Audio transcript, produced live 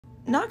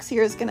Knox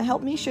here is going to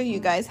help me show you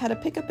guys how to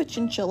pick up a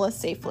chinchilla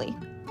safely.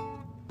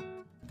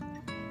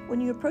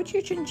 When you approach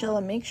your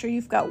chinchilla, make sure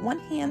you've got one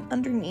hand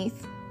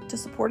underneath to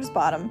support his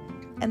bottom,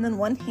 and then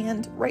one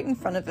hand right in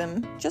front of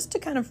him, just to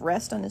kind of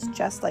rest on his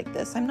chest like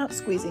this. I'm not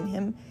squeezing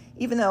him,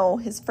 even though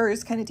his fur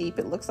is kind of deep.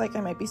 It looks like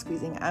I might be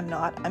squeezing. I'm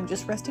not. I'm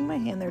just resting my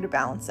hand there to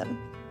balance him.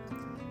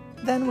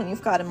 Then when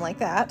you've got him like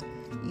that,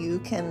 you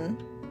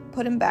can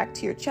put him back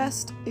to your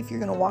chest if you're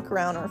going to walk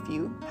around or if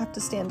you have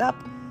to stand up,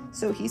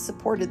 so he's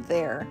supported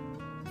there.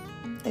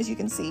 As you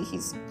can see,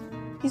 he's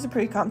a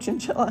pretty calm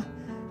chinchilla.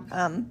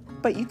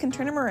 But you can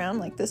turn him around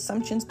like this.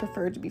 Some chins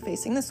prefer to be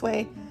facing this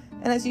way.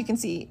 And as you can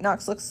see,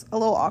 Knox looks a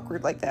little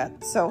awkward like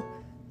that. So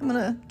I'm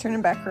gonna turn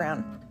him back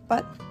around.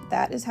 But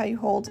that is how you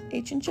hold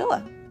a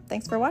chinchilla.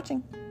 Thanks for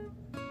watching.